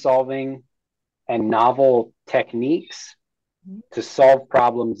problem solving and novel techniques to solve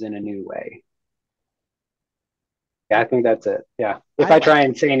problems in a new way. Yeah, I think that's it. Yeah. If I try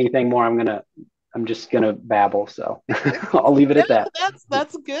and say anything more, I'm just gonna babble. So I'll leave it at that.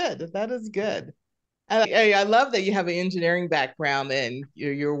 That's good. That is good. I love that you have an engineering background and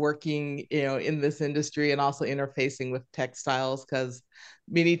you're working, in this industry and also interfacing with textiles, because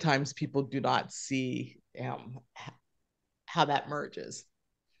many times people do not see how that merges.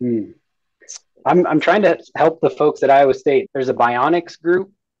 I'm trying to help the folks at Iowa State. There's a bionics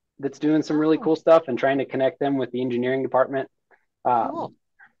group that's doing some really cool stuff and trying to connect them with the engineering department. Cool.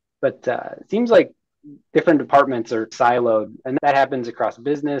 But it seems like different departments are siloed, and that happens across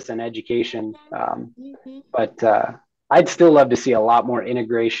business and education. But I'd still love to see a lot more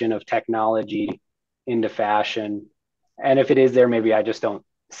integration of technology into fashion. And if it is there, maybe I just don't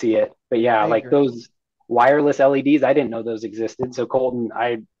see it. But yeah, like those wireless LEDs, I didn't know those existed. So Colton,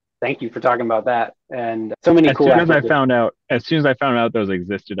 I thank you for talking about that. And so many cool. As soon as I found out those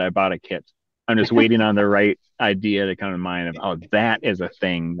existed, I bought a kit. I'm just waiting on the right idea to come to mind of, oh, that is a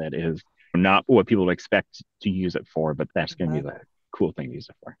thing that is not what people expect to use it for, but that's going to be the cool thing to use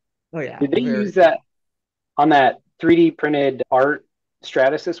it for. Oh yeah. Did they use that on that 3D printed art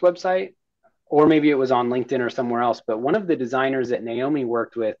Stratasys website? Or maybe it was on LinkedIn or somewhere else, but one of the designers that Naomi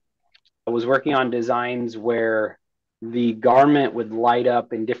worked with was working on designs where the garment would light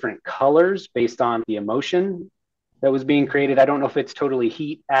up in different colors based on the emotion that was being created. I don't know if it's totally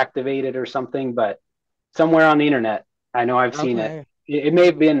heat activated or something, but somewhere on the internet, I know I've seen it. It may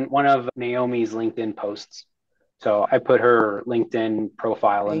have been one of Naomi's LinkedIn posts. So I put her LinkedIn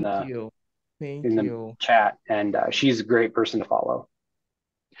profile in the chat, and she's a great person to follow.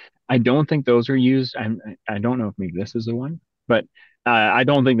 I don't think those are used. I don't know if maybe this is the one, but I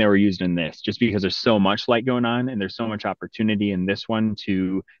don't think they were used in this just because there's so much light going on and there's so much opportunity in this one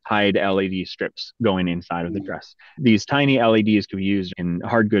to hide LED strips going inside of the dress. These tiny LEDs could be used in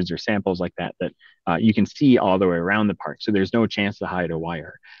hard goods or samples like that you can see all the way around the part. So there's no chance to hide a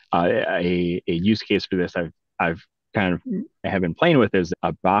wire. A use case for this I've kind of have been playing with is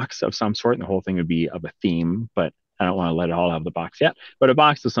a box of some sort, and the whole thing would be of a theme, but I don't want to let it all out of the box yet, but a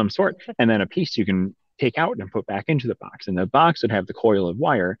box of some sort, and then a piece you can take out and put back into the box. And the box would have the coil of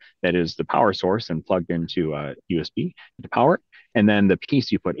wire that is the power source and plugged into a USB to power it. And then the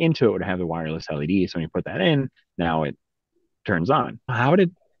piece you put into it would have the wireless LED. So when you put that in, now it turns on. How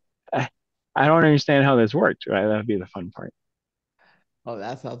did I don't understand how this worked, right? That'd be the fun part. Oh,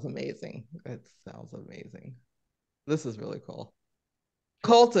 that sounds amazing. That sounds amazing. This is really cool.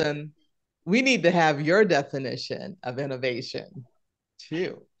 Colton, we need to have your definition of innovation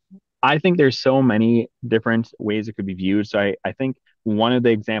too. I think there's so many different ways it could be viewed. So I think one of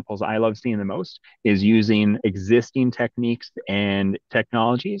the examples I love seeing the most is using existing techniques and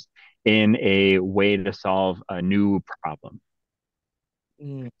technologies in a way to solve a new problem.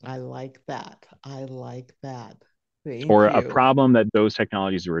 I like that. I like that. Thank or you. a problem that those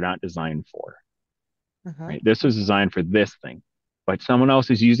technologies were not designed for. Right? This was designed for this thing, but someone else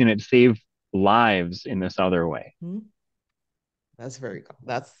is using it to save lives in this other way. That's very cool.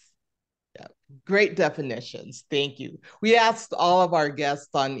 That's great definitions. Thank you. We asked all of our guests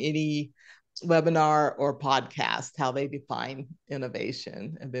on any webinar or podcast how they define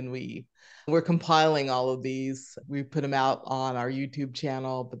innovation, and then we're compiling all of these. We put them out on our YouTube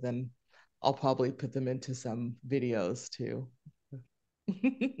channel, but then I'll probably put them into some videos too.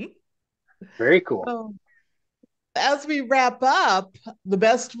 Very cool. So, as we wrap up, the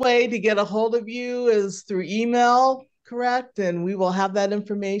best way to get a hold of you is through email, correct? And we will have that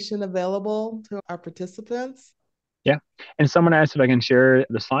information available to our participants. Yeah. And someone asked if I can share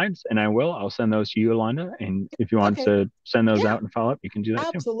the slides, and I will. I'll send those to you, Yolanda. And if you want to send those out and follow up, you can do that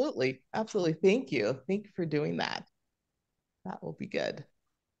too. Absolutely. Absolutely. Thank you. Thank you for doing that. That will be good.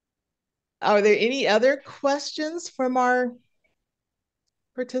 Are there any other questions from our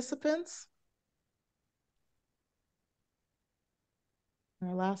participants?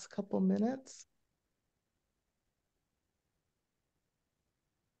 Our last couple minutes.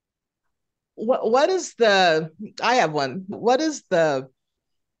 What is I have one. What is the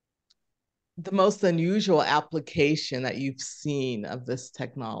most unusual application that you've seen of this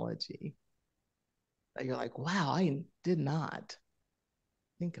technology? That you're like, wow, I did not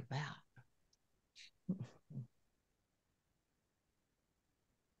think of that.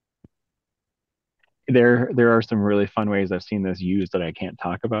 There are some really fun ways I've seen this used that I can't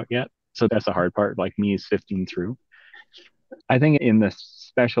talk about yet. So that's the hard part, like me sifting through. I think in the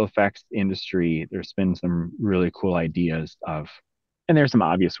special effects industry, there's been some really cool ideas and there's some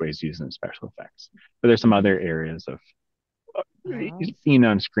obvious ways using special effects, but there's some other areas of seen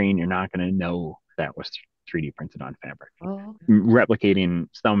on screen, you're not going to know that was 3D printed on fabric. Replicating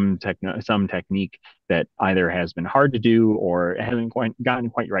some technique that either has been hard to do or hasn't gotten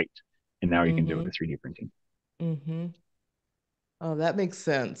quite right. And now you can do it with 3D printing. Oh, that makes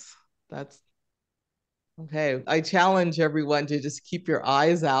sense. That's okay. I challenge everyone to just keep your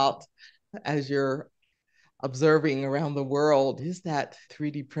eyes out as you're observing around the world. Is that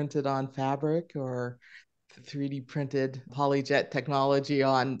 3D printed on fabric or 3D printed polyjet technology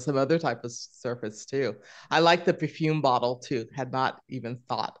on some other type of surface too? I like the perfume bottle too. Had not even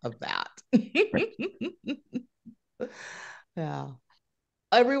thought of that. Yeah.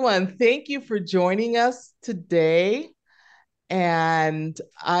 Everyone, thank you for joining us today. And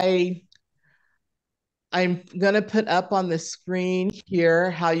I'm going to put up on the screen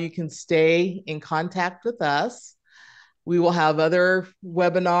here how you can stay in contact with us. We will have other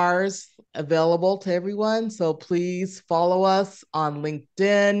webinars available to everyone, so please follow us on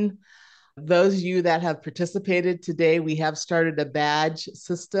LinkedIn. Those of you that have participated today, we have started a badge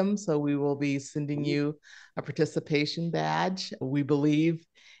system, so we will be sending you a participation badge. We believe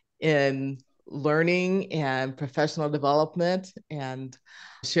in learning and professional development and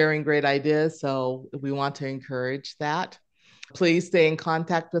sharing great ideas, so we want to encourage that. Please stay in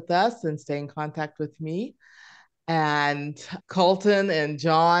contact with us and stay in contact with me. And Colton and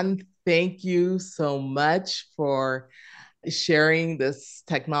John, thank you so much for sharing this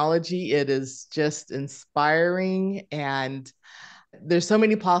technology. It is just inspiring, and there's so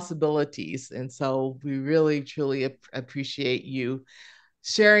many possibilities. And so we really, truly appreciate you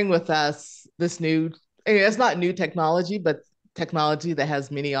sharing with us this new, it's not new technology, but technology that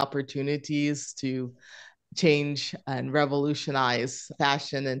has many opportunities to change and revolutionize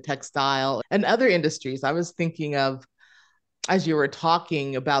fashion and textile and other industries. I was thinking of as you were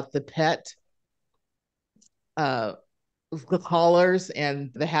talking about the pet uh, the collars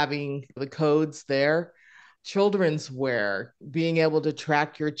and the having the codes there, children's wear, being able to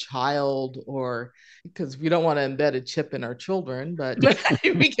track your child, or because we don't want to embed a chip in our children, but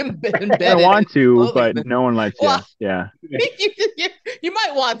we can embed I it in want to, clothing. but no one lets you. Well, Yeah. you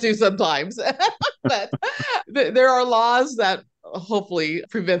might want to sometimes, but there are laws that hopefully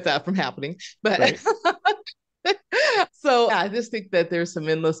prevent that from happening. But Right. so yeah, I just think that there's some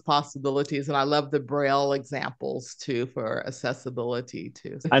endless possibilities, and I love the Braille examples too for accessibility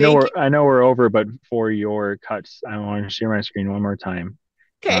too. So I know we're over, but for your cuts, I want to share my screen one more time.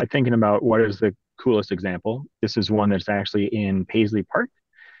 Okay. Thinking about what is the coolest example. This is one that's actually in Paisley Park.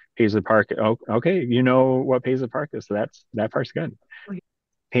 Paisley Park. Oh, okay. You know what Paisley Park is, so that part's good.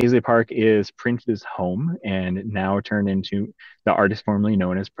 Paisley Park is Prince's home and now turned into the artist formerly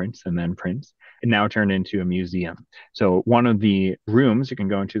known as Prince and then Prince, and now turned into a museum. So one of the rooms you can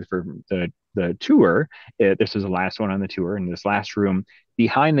go into for the tour, this is the last one on the tour, and this last room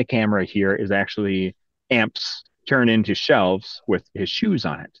behind the camera here is actually amps turned into shelves with his shoes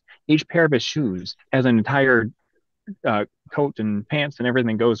on it. Each pair of his shoes has an entire coat and pants and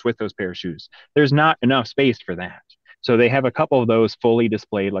everything goes with those pair of shoes. There's not enough space for that. So they have a couple of those fully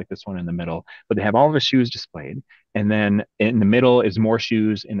displayed, like this one in the middle, but they have all of the shoes displayed. And then in the middle is more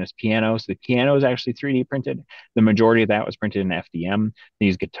shoes in this piano. So the piano is actually 3D printed. The majority of that was printed in FDM.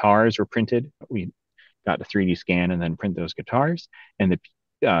 These guitars were printed. We got a 3D scan and then print those guitars. And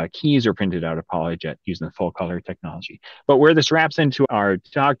the keys are printed out of PolyJet using the full color technology. But where this wraps into our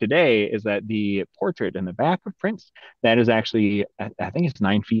talk today is that the portrait in the back of Prince, that is actually, I think it's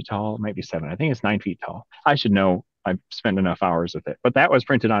 9 feet tall, it might be 7. I think it's 9 feet tall. I should know. I've spent enough hours with it, but that was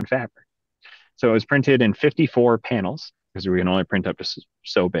printed on fabric. So it was printed in 54 panels because we can only print up to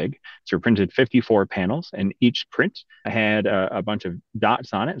so big. So we printed 54 panels, and each print had a bunch of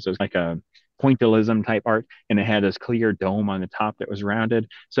dots on it. So it's like a pointillism type art, and it had this clear dome on the top that was rounded.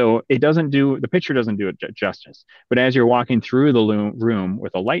 So it doesn't do, the picture doesn't do it justice. But as you're walking through the room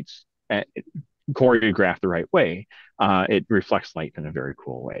with the lights choreographed the right way, it reflects light in a very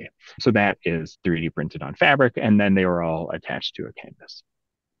cool way. So that is 3D printed on fabric, and then they were all attached to a canvas.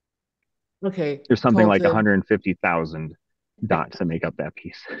 Okay. There's something like Colton, 150,000 dots that make up that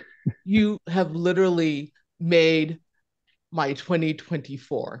piece. you have literally made my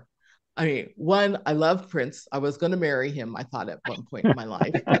 2024. I mean, one, I love Prince. I was going to marry him, I thought, at one point in my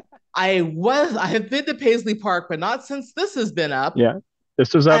life. I have been to Paisley Park, but not since this has been up. Yeah.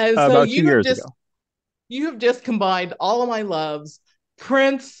 This was up And so about 2 years ago. You have just combined all of my loves: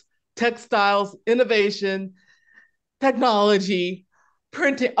 Prince, textiles, innovation, technology,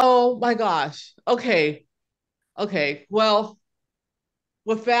 printing. Oh my gosh. Okay. Okay. Well,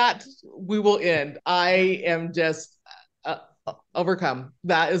 with that, we will end. I am just overcome.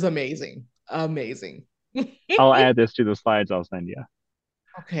 That is amazing. Amazing. I'll add this to the slides I'll send you.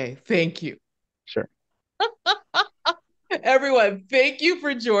 Okay. Thank you. Sure. Everyone, thank you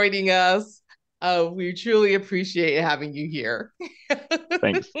for joining us. We truly appreciate having you here.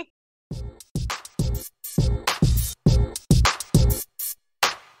 Thanks.